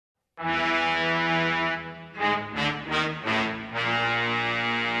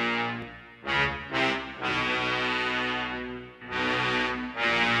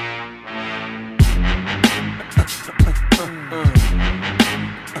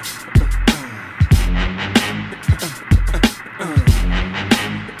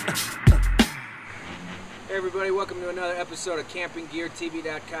another episode of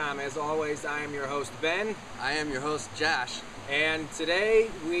CampingGearTV.com. As always, I am your host, Ben. I am your host, Josh. And today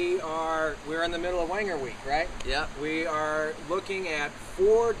we're in the middle of Wenger week, right? Yep. We are looking at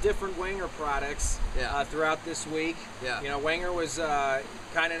 4 different Wenger products throughout this week. Yeah. You know, Wenger was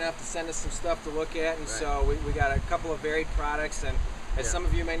kind enough to send us some stuff to look at, and right. so we got a couple of varied products. And as some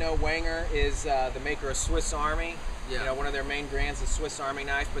of you may know, Wenger is the maker of Swiss Army. Yeah. You know, one of their main brands is Swiss Army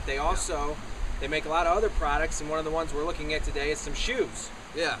knife, but they also they make a lot of other products, and one of the ones we're looking at today is some shoes.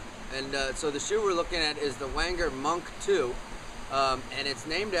 Yeah, and so the shoe we're looking at is the Wenger Monch 2, and it's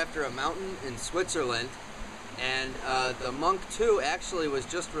named after a mountain in Switzerland. And the Monch 2 actually was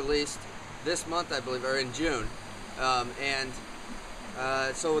just released this month, I believe, or in June. So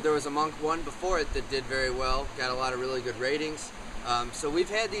there was a Monch 1 before it that did very well, got a lot of really good ratings. So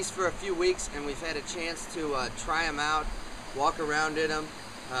we've had these for a few weeks, and we've had a chance to try them out, walk around in them.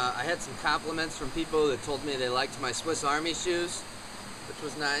 I had some compliments from people that told me they liked my Swiss Army shoes, which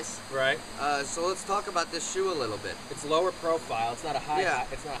was nice. Right. So let's talk about this shoe a little bit. It's lower profile. It's not a high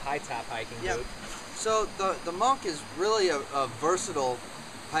top hiking boot. So the Monch is really a versatile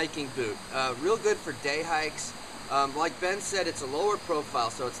hiking boot. Real good for day hikes. Like Ben said, it's a lower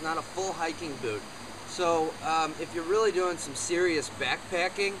profile, so it's not a full hiking boot. So if you're really doing some serious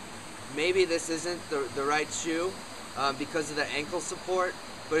backpacking, maybe this isn't the right shoe because of the ankle support,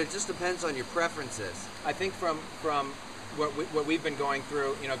 but it just depends on your preferences. I think from what we've been going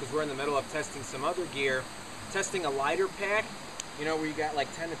through, you know, because we're in the middle of testing some other gear, testing a lighter pack, you know, where you got like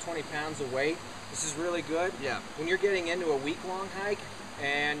 10 to 20 pounds of weight, this is really good. Yeah. When you're getting into a week-long hike,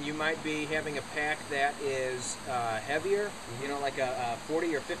 and you might be having a pack that is heavier, you know, like a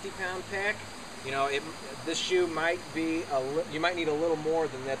 40 or 50 pound pack, you know, this shoe might be you might need a little more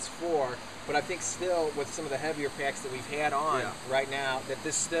than that's for, but I think still with some of the heavier packs that we've had on right now, that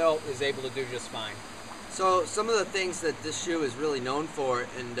this still is able to do just fine. So some of the things that this shoe is really known for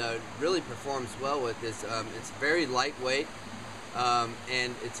and really performs well with is it's very lightweight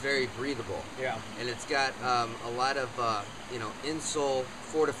and it's very breathable. Yeah. And it's got a lot of insole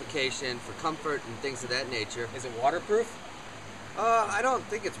fortification for comfort and things of that nature. Is it waterproof? I don't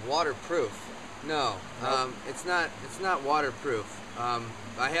think it's waterproof. No, Nope. It's not waterproof.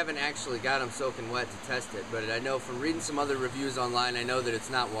 I haven't actually got them soaking wet to test it, but I know from reading some other reviews online, I know that it's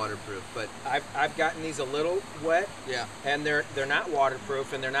not waterproof. But I've gotten these a little wet. Yeah. And they're not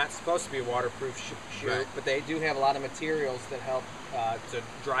waterproof, and they're not supposed to be a waterproof shoe, Right. but they do have a lot of materials that help to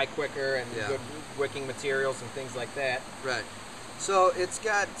dry quicker and good wicking materials and things like that. Right. So it's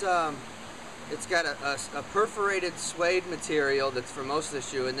got a perforated suede material that's for most of the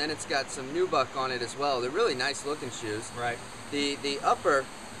shoe, and then it's got some nubuck on it as well. They're really nice looking shoes. Right. The upper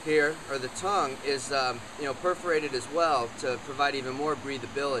here, or the tongue, is perforated as well to provide even more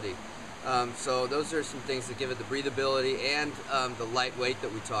breathability. So those are some things that give it the breathability and the lightweight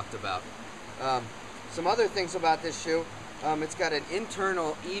that we talked about. Some other things about this shoe, it's got an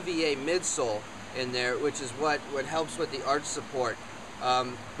internal EVA midsole in there, which is what helps with the arch support.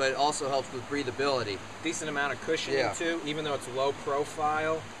 But it also helps with breathability. Decent amount of cushioning too, even though it's low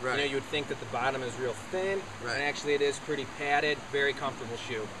profile. Right. You know, you would think that the bottom is real thin, Right. and actually it is pretty padded, very comfortable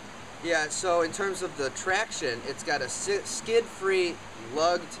shoe. Yeah, so in terms of the traction, it's got a skid-free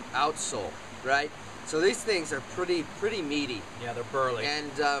lugged outsole, right? So these things are pretty meaty. Yeah, they're burly.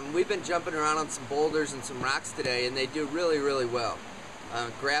 And we've been jumping around on some boulders and some rocks today, and they do really, really well.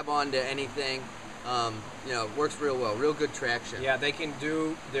 Grab onto anything. Works real well, real good traction. Yeah, they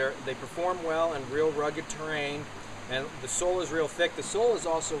perform well in real rugged terrain, and the sole is real thick. The sole is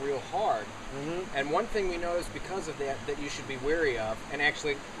also real hard. Mm-hmm. And one thing we noticed because of that you should be wary of, and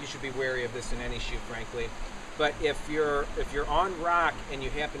actually you should be wary of this in any shoe, frankly. But if you're on rock and you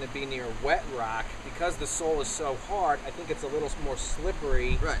happen to be near wet rock, because the sole is so hard, I think it's a little more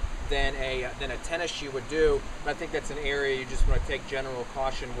slippery than a tennis shoe would do. But I think that's an area you just want to take general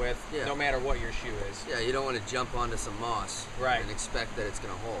caution with, no matter what your shoe is. Yeah, you don't want to jump onto some moss and expect that it's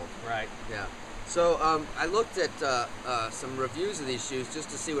going to hold. Right. Yeah. So I looked at some reviews of these shoes just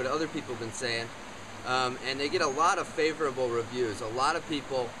to see what other people have been saying, and they get a lot of favorable reviews. A lot of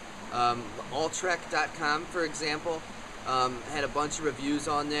people. Alltrek.com, for example, had a bunch of reviews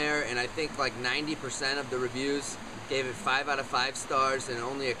on there, and I think like 90% of the reviews gave it 5 out of 5 stars, and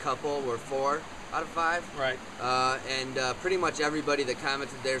only a couple were 4 out of 5. Right. And pretty much everybody that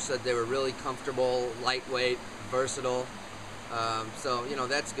commented there said they were really comfortable, lightweight, versatile. So,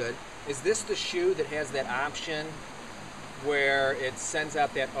 that's good. Is this the shoe that has that option where it sends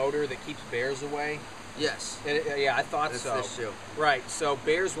out that odor that keeps bears away? Yes. Yeah, I thought That's so. this shoe. Right. So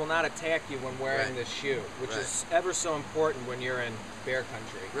bears will not attack you when wearing Right. this shoe, which Right. is ever so important when you're in bear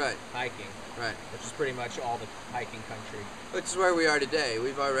country. Right. Hiking. Right. Which is pretty much all the hiking country. Which is where we are today.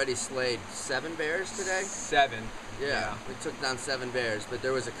 We've already slayed 7 bears today. 7. Yeah. We took down 7 bears, but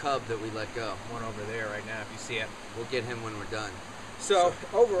there was a cub that we let go. One over there right now, if you see it. We'll get him when we're done. So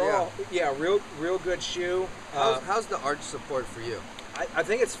overall, yeah, real good shoe. How's the arch support for you? I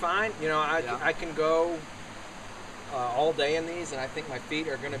think it's fine. You know, Yeah. I can go all day in these, and I think my feet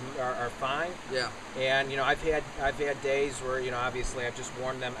are are fine. Yeah. And you know, I've had days where, you know, obviously I've just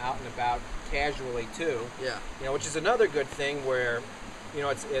worn them out and about casually too. Yeah. You know, which is another good thing where, you know,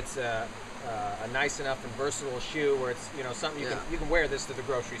 it's a nice enough and versatile shoe where it's, you know, something you can wear this to the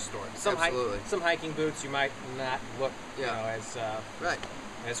grocery store. Some some hiking boots you might not look you know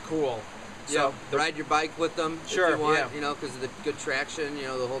as cool. So So ride your bike with them Sure, if you want, yeah. you know, because of the good traction. You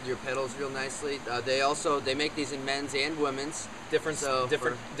know, they'll hold your pedals real nicely. They make these in men's and women's. different So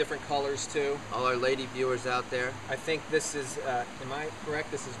different colors too. All our lady viewers out there. I think this is am I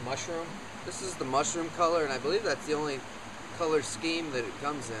correct? This is mushroom. This is the mushroom color, and I believe that's the only color scheme that it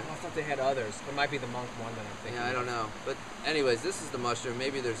comes in. Oh, I thought they had others. It might be the monk one that I'm thinking. Yeah, I don't know. But anyways, this is the mushroom.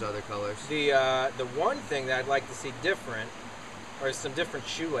 Maybe there's other colors. The one thing that I'd like to see different are some different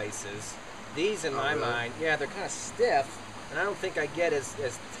shoelaces. These, in my really? mind, yeah, they're kind of stiff, and I don't think I get as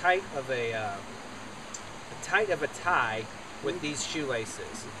tight of a tie with these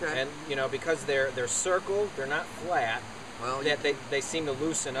shoelaces. Okay. And you know, because they're circled, they're not flat. Well, That they seem to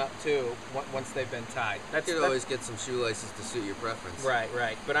loosen up too once they've been tied. you could always get some shoelaces to suit your preference.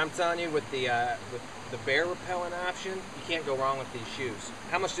 right. But I'm telling you, with the bear repellent option, you can't go wrong with these shoes.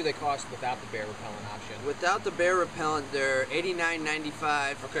 How much do they cost without the bear repellent option? Without the bear repellent, they're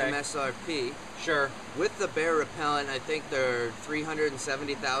 $89.95 Okay. MSRP. Sure. With the bear repellent, I think they're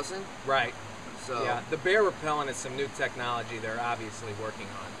 $370,000. Right. So Yeah, the bear repellent is some new technology they're obviously working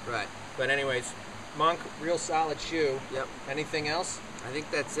on. right. But anyways, Monk, real solid shoe. Yep. Anything else? I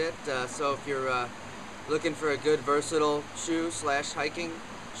think that's it. So if you're looking for a good versatile shoe / hiking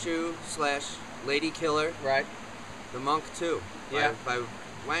shoe / lady killer, Right. the Monk 2 Yeah. by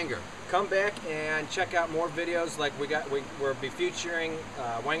Wenger. Come back and check out more videos like we'll be featuring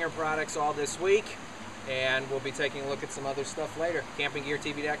Wenger products all this week, and we'll be taking a look at some other stuff later.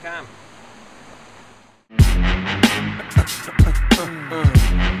 CampingGearTV.com.